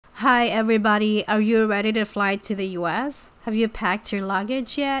Hi everybody, are you ready to fly to the US? Have you packed your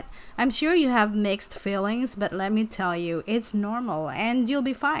luggage yet? I'm sure you have mixed feelings, but let me tell you, it's normal and you'll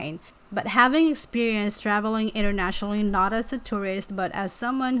be fine. But having experience traveling internationally, not as a tourist, but as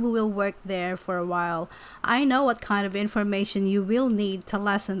someone who will work there for a while, I know what kind of information you will need to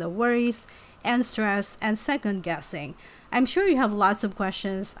lessen the worries and stress and second guessing. I'm sure you have lots of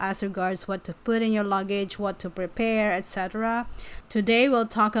questions as regards what to put in your luggage, what to prepare, etc. Today we'll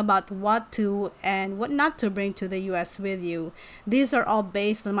talk about what to and what not to bring to the US with you. These are all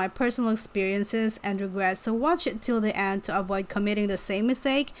based on my personal experiences and regrets, so watch it till the end to avoid committing the same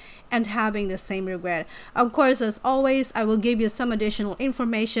mistake and having the same regret. Of course, as always, I will give you some additional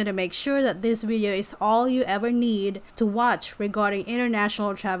information to make sure that this video is all you ever need to watch regarding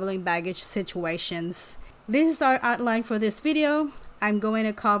international traveling baggage situations. This is our outline for this video. I'm going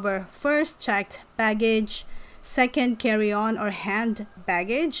to cover first, checked baggage, second, carry-on or hand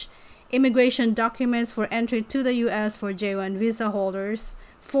baggage, immigration documents for entry to the US for J1 visa holders,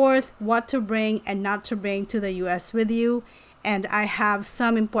 fourth, what to bring and not to bring to the US with you, and I have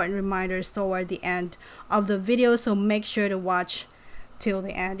some important reminders toward the end of the video, so make sure to watch till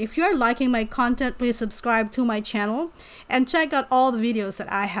the end. If you are liking my content, please subscribe to my channel and check out all the videos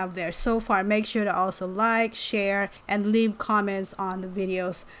that I have there so far. Make sure to also like, share, and leave comments on the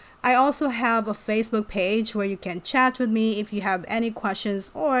videos. I also have a Facebook page where you can chat with me if you have any questions,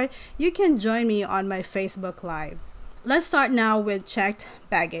 or you can join me on my Facebook Live. Let's start now with checked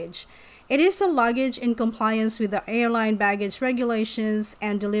baggage. It is a luggage in compliance with the airline baggage regulations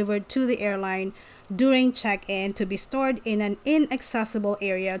and delivered to the airline during check-in to be stored in an inaccessible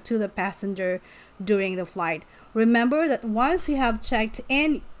area to the passenger during the flight. Remember that once you have checked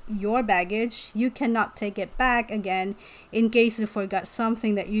in your baggage, you cannot take it back again in case you forgot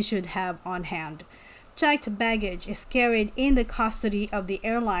something that you should have on hand. Checked baggage is carried in the custody of the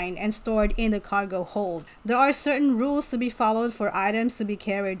airline and stored in the cargo hold. There are certain rules to be followed for items to be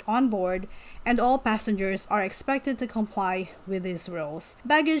carried on board, and all passengers are expected to comply with these rules.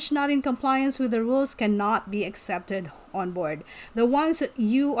 Baggage not in compliance with the rules cannot be accepted on board. The ones that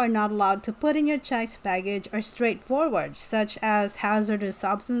you are not allowed to put in your checked baggage are straightforward, such as hazardous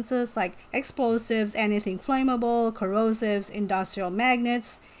substances like explosives, anything flammable, corrosives, industrial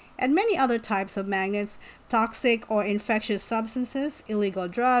magnets, and many other types of magnets, toxic or infectious substances, illegal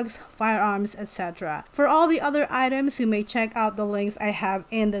drugs, firearms, etc. For all the other items, you may check out the links I have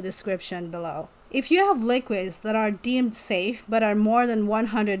in the description below. If you have liquids that are deemed safe but are more than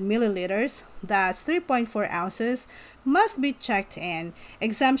 100 milliliters, that's 3.4 ounces, must be checked in.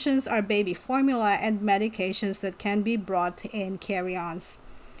 Exemptions are baby formula and medications that can be brought in carry-ons.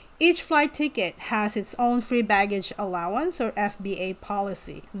 Each flight ticket has its own free baggage allowance or FBA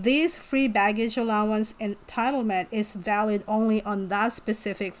policy. This free baggage allowance entitlement is valid only on that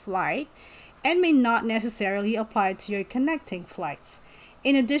specific flight and may not necessarily apply to your connecting flights.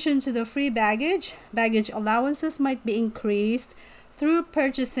 In addition to the free baggage, baggage allowances might be increased through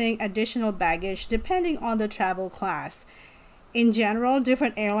purchasing additional baggage depending on the travel class. In general,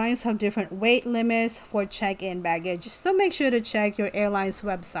 different airlines have different weight limits for check-in baggage, so make sure to check your airline's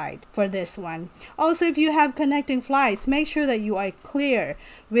website for this one. Also, if you have connecting flights, make sure that you are clear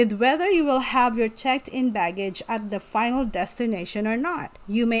with whether you will have your checked-in baggage at the final destination or not.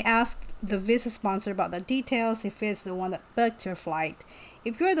 You may ask the visa sponsor about the details if it's the one that booked your flight.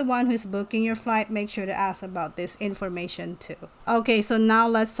 If you're the one who's booking your flight, make sure to ask about this information too. Okay, so now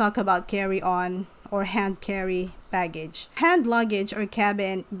let's talk about carry-on or hand carry baggage. Hand luggage or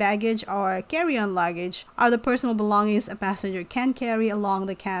cabin baggage or carry-on luggage are the personal belongings a passenger can carry along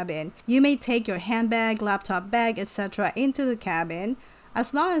the cabin. You may take your handbag, laptop bag, etc. into the cabin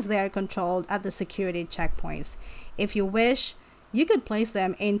as long as they are controlled at the security checkpoints. If you wish, you could place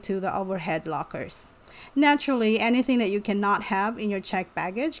them into the overhead lockers. Naturally, anything that you cannot have in your checked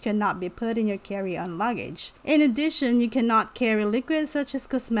baggage cannot be put in your carry-on luggage. In addition, you cannot carry liquids such as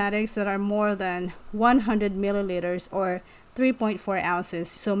cosmetics that are more than 100 milliliters or 3.4 ounces.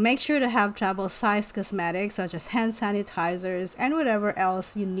 So make sure to have travel-sized cosmetics such as hand sanitizers and whatever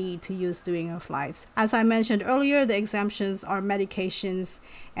else you need to use during your flights. As I mentioned earlier, the exemptions are medications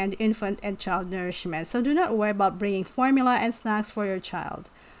and infant and child nourishment. So do not worry about bringing formula and snacks for your child.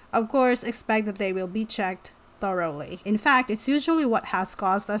 Of course, expect that they will be checked thoroughly. In fact, it's usually what has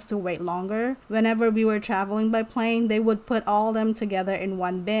caused us to wait longer. Whenever we were traveling by plane, they would put all of them together in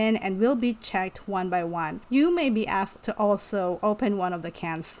one bin and will be checked one by one. You may be asked to also open one of the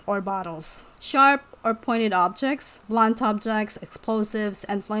cans or bottles. Sharp or pointed objects, blunt objects, explosives,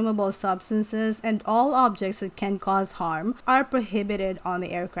 and flammable substances, and all objects that can cause harm are prohibited on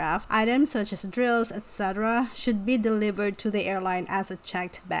the aircraft. Items such as drills, etc. should be delivered to the airline as a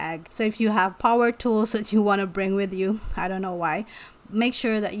checked bag. So if you have power tools that you want to bring with you, I don't know why, make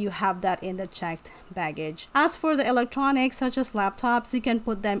sure that you have that in the checked baggage. As for the electronics such as laptops, you can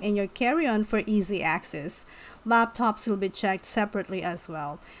put them in your carry-on for easy access. Laptops will be checked separately as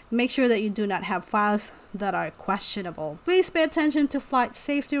well. Make sure that you do not have files that are questionable. Please pay attention to flight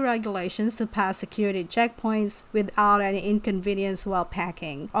safety regulations to pass security checkpoints without any inconvenience while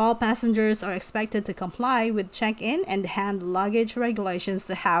packing. All passengers are expected to comply with check-in and hand luggage regulations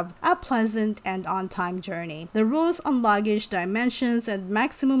to have a pleasant and on-time journey. The rules on luggage dimensions and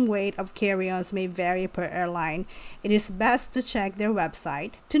maximum weight of carry-ons may vary per airline. It is best to check their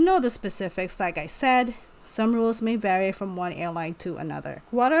website to know the specifics. Like I said, some rules may vary from one airline to another.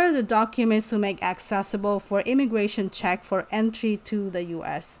 What are the documents to make accessible for immigration check for entry to the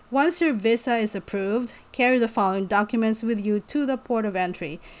U.S.? Once your visa is approved, carry the following documents with you to the port of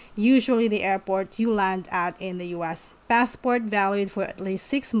entry, usually the airport you land at in the U.S. Passport valid for at least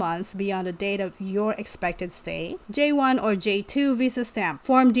 6 months beyond the date of your expected stay. J1 or J2 visa stamp.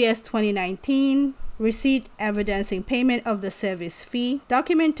 Form DS 2019. Receipt evidencing payment of the service fee,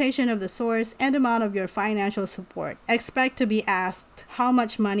 documentation of the source and amount of your financial support. Expect to be asked how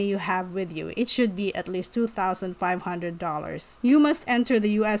much money you have with you. It should be at least $2,500. You must enter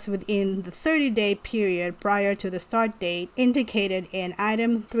the U.S. within the 30-day period prior to the start date indicated in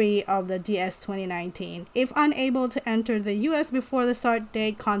Item 3 of the DS 2019. If unable to enter the U.S. before the start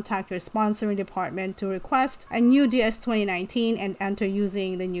date, contact your sponsoring department to request a new DS 2019 and enter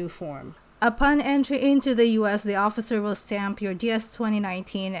using the new form. Upon entry into the U.S., the officer will stamp your DS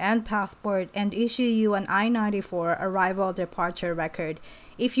 2019 and passport and issue you an I-94 arrival departure record.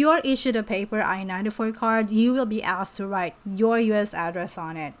 If you are issued a paper I-94 card, you will be asked to write your U.S. address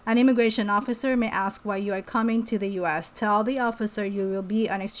on it. An immigration officer may ask why you are coming to the U.S. Tell the officer you will be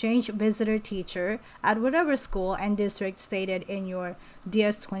an exchange visitor teacher at whatever school and district stated in your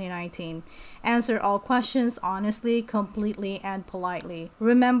DS 2019. Answer all questions honestly, completely, and politely.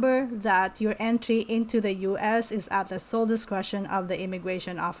 Remember that your entry into the U.S. is at the sole discretion of the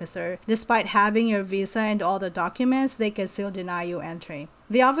immigration officer. Despite having your visa and all the documents, they can still deny you entry.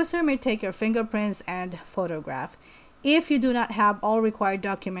 The officer may take your fingerprints and photograph. If you do not have all required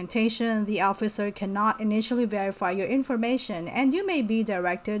documentation, the officer cannot initially verify your information and you may be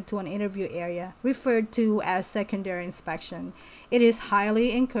directed to an interview area referred to as secondary inspection. It is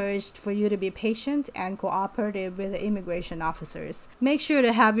highly encouraged for you to be patient and cooperative with the immigration officers. Make sure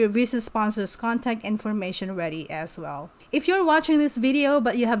to have your visa sponsor's contact information ready as well. If you're watching this video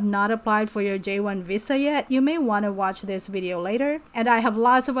but you have not applied for your J1 visa yet, you may want to watch this video later, and I have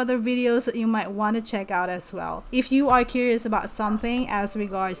lots of other videos that you might want to check out as well. If you are curious about something as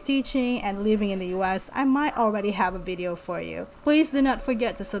regards teaching and living in the US, I might already have a video for you. Please do not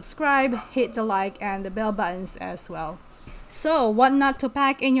forget to subscribe, hit the like and the bell buttons as well. So, what not to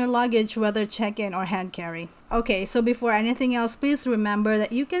pack in your luggage, whether check-in or hand carry? Okay, so before anything else, please remember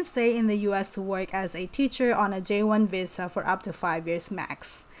that you can stay in the US to work as a teacher on a J1 visa for up to 5 years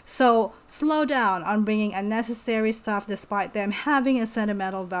max. So, slow down on bringing unnecessary stuff despite them having a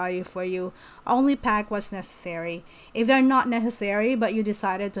sentimental value for you. Only pack what's necessary. If they're not necessary but you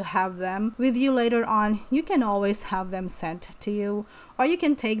decided to have them with you later on, you can always have them sent to you, or you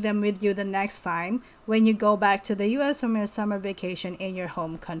can take them with you the next time when you go back to the US from your summer vacation in your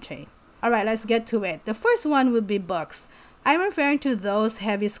home country. Alright, let's get to it. The first one would be books. I'm referring to those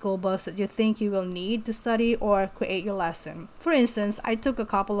heavy school books that you think you will need to study or create your lesson. For instance, I took a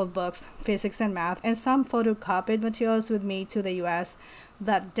couple of books, physics and math, and some photocopied materials with me to the US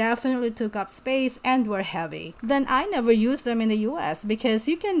that definitely took up space and were heavy. Then I never used them in the US because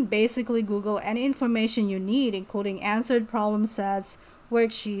you can basically Google any information you need, including answered problem sets,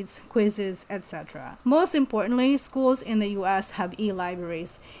 worksheets, quizzes, etc. Most importantly, schools in the US have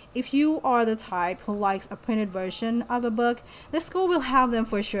e-libraries. If you are the type who likes a printed version of a book, the school will have them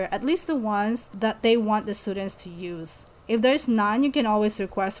for sure, at least the ones that they want the students to use. If there's none, you can always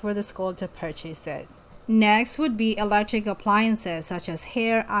request for the school to purchase it. Next would be electric appliances such as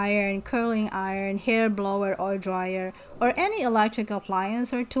hair iron, curling iron, hair blower or dryer, or any electric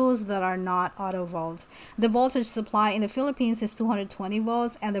appliance or tools that are not auto volt. The voltage supply in the Philippines is 220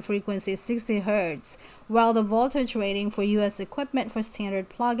 volts and the frequency is 60 Hz, while the voltage rating for US equipment for standard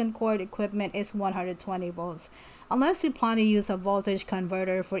plug and cord equipment is 120 volts. Unless you plan to use a voltage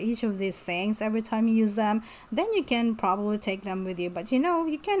converter for each of these things every time you use them, then you can probably take them with you. But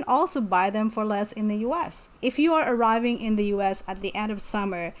you can also buy them for less in the US. If you are arriving in the US at the end of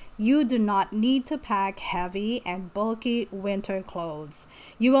summer, you do not need to pack heavy and bulky winter clothes.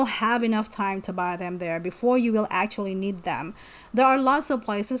 You will have enough time to buy them there before you will actually need them. There are lots of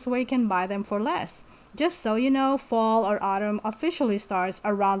places where you can buy them for less. Just so you know, fall or autumn officially starts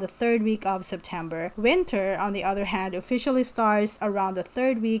around the third week of September. Winter, on the other hand, officially starts around the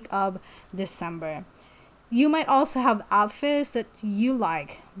third week of December. You might also have outfits that you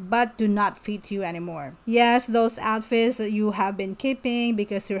like but do not fit you anymore. Yes, those outfits that you have been keeping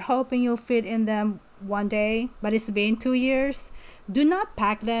because you're hoping you'll fit in them one day, but it's been 2 years. Do not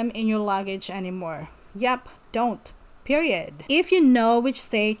pack them in your luggage anymore. Yep, don't. Period. If you know which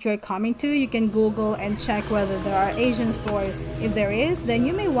state you're coming to, you can Google and check whether there are Asian stores. If there is, then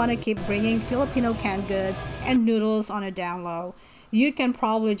you may want to keep bringing Filipino canned goods and noodles on a down low. You can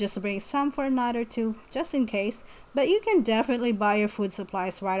probably just bring some for a night or two, just in case, but you can definitely buy your food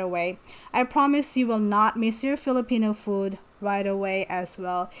supplies right away. I promise you will not miss your Filipino food right away as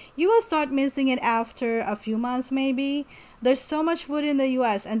well. You will start missing it after a few months maybe. There's so much food in the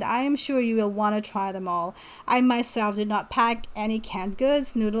US and I am sure you will want to try them all. I myself did not pack any canned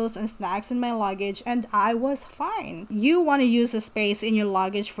goods, noodles, and snacks in my luggage and I was fine. You want to use the space in your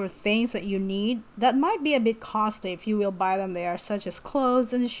luggage for things that you need that might be a bit costly if you will buy them there, such as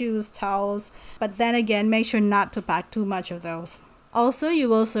clothes and shoes, towels, but then again, make sure not to pack too much of those. Also, you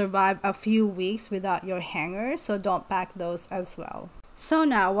will survive a few weeks without your hanger, so don't pack those as well. So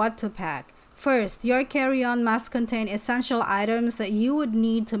now, what to pack? First, your carry-on must contain essential items that you would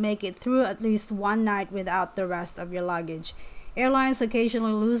need to make it through at least one night without the rest of your luggage. Airlines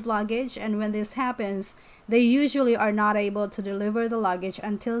occasionally lose luggage, and when this happens, they usually are not able to deliver the luggage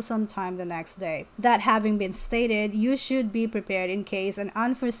until sometime the next day. That having been stated, you should be prepared in case an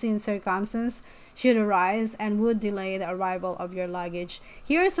unforeseen circumstance should arise and would delay the arrival of your luggage.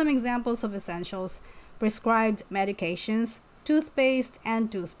 Here are some examples of essentials: prescribed medications, toothpaste and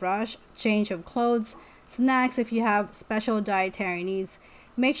toothbrush, change of clothes, snacks if you have special dietary needs.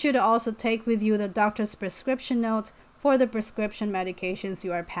 Make sure to also take with you the doctor's prescription note for the prescription medications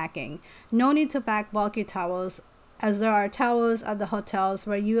you are packing. No need to pack bulky towels, as there are towels at the hotels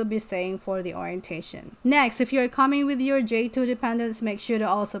where you will be staying for the orientation. Next, if you are coming with your J2 dependents, make sure to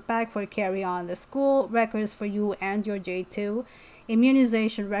also pack for carry-on the school records for you and your J2,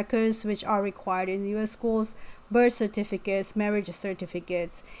 immunization records which are required in US schools, birth certificates, marriage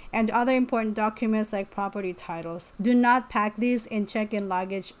certificates, and other important documents like property titles. Do not pack these in check-in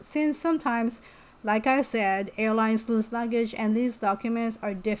luggage since sometimes, like I said, airlines lose luggage and these documents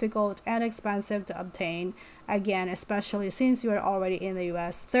are difficult and expensive to obtain, again, especially since you are already in the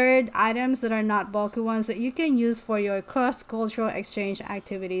US. Third, items that are not bulky ones that you can use for your cross-cultural exchange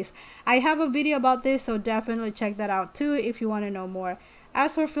activities. I have a video about this, so definitely check that out too if you want to know more.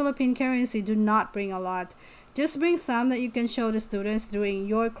 As for Philippine currency, do not bring a lot. Just bring some that you can show to students during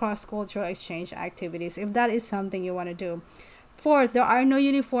your cross-cultural exchange activities if that is something you want to do. Fourth, there are no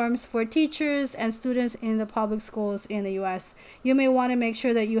uniforms for teachers and students in the public schools in the US. You may want to make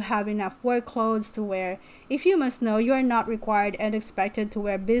sure that you have enough work clothes to wear. If you must know, you are not required and expected to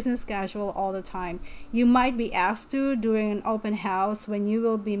wear business casual all the time. You might be asked to during an open house when you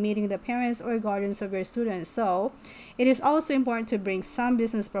will be meeting the parents or guardians of your students. So, it is also important to bring some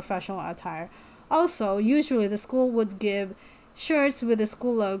business professional attire. Also, usually the school would give shirts with the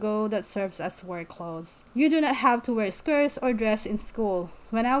school logo that serves as work clothes. You do not have to wear skirts or dress in school.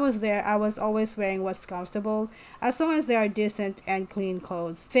 When I was there, I was always wearing what's comfortable, as long as they are decent and clean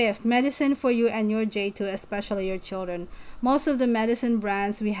clothes. Fifth, medicine for you and your J2, especially your children. Most of the medicine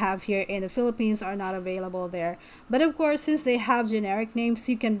brands we have here in the Philippines are not available there. But of course, since they have generic names,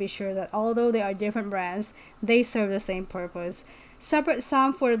 you can be sure that although they are different brands, they serve the same purpose. Separate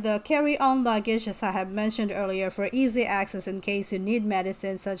some for the carry-on luggage, as I have mentioned earlier, for easy access in case you need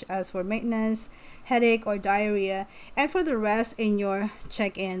medicine such as for maintenance, headache, or diarrhea, and for the rest in your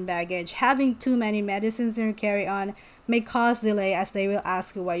check-in baggage. Having too many medicines in your carry-on may cause delay as they will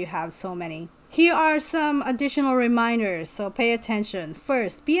ask you why you have so many. Here are some additional reminders, so pay attention.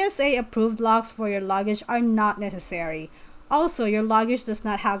 First, PSA approved locks for your luggage are not necessary. Also, your luggage does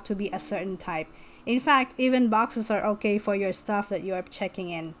not have to be a certain type. In fact, even boxes are okay for your stuff that you are checking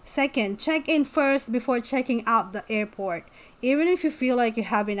in. Second, check in first before checking out the airport. Even if you feel like you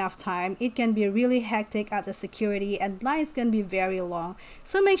have enough time, it can be really hectic at the security and lines can be very long.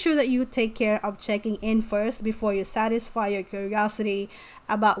 So make sure that you take care of checking in first before you satisfy your curiosity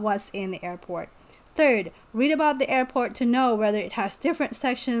about what's in the airport. Third, read about the airport to know whether it has different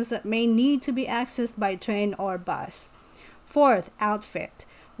sections that may need to be accessed by train or bus. Fourth, outfit.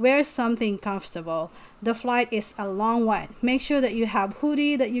 Wear something comfortable. The flight is a long one. Make sure that you have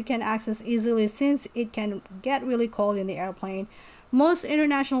hoodie that you can access easily since it can get really cold in the airplane. Most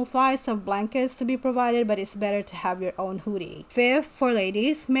international flights have blankets to be provided, but it's better to have your own hoodie. Fifth, for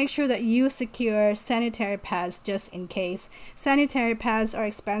ladies, make sure that you secure sanitary pads just in case. Sanitary pads are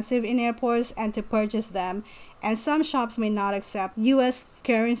expensive in airports, and to purchase them, and some shops may not accept US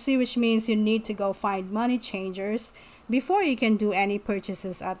currency, which means you need to go find money changers before you can do any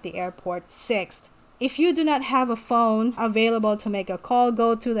purchases at the airport. Sixth, if you do not have a phone available to make a call,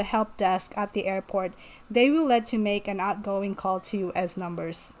 go to the help desk at the airport. They will let you make an outgoing call to US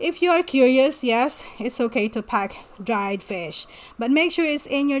numbers. If you are curious, yes, it's okay to pack dried fish, but make sure it's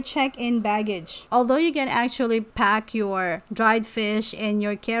in your check-in baggage. Although you can actually pack your dried fish in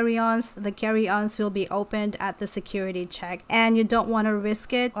your carry-ons, the carry-ons will be opened at the security check, and you don't want to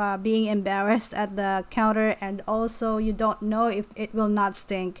risk it being embarrassed at the counter, and also you don't know if it will not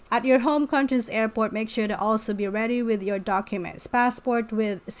stink. At your home country's airport, make sure to also be ready with your documents: passport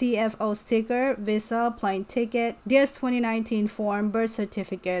with CFO sticker, visa, plane ticket, DS 2019 form, birth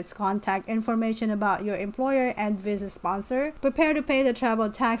certificates, contact information about your employer and visa sponsor. Prepare to pay the travel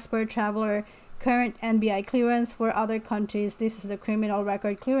tax per traveler. Current NBI clearance for other countries. This is the criminal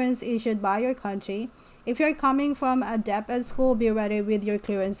record clearance issued by your country. If you're coming from a DepEd school, be ready with your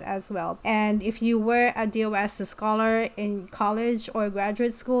clearance as well. And if you were a DOST scholar in college or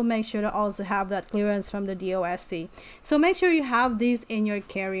graduate school, make sure to also have that clearance from the DOST. So make sure you have these in your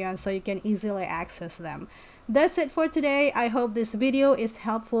carry-on so you can easily access them. That's it for today. I hope this video is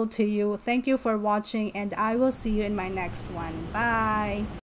helpful to you. Thank you for watching, and I will see you in my next one. Bye!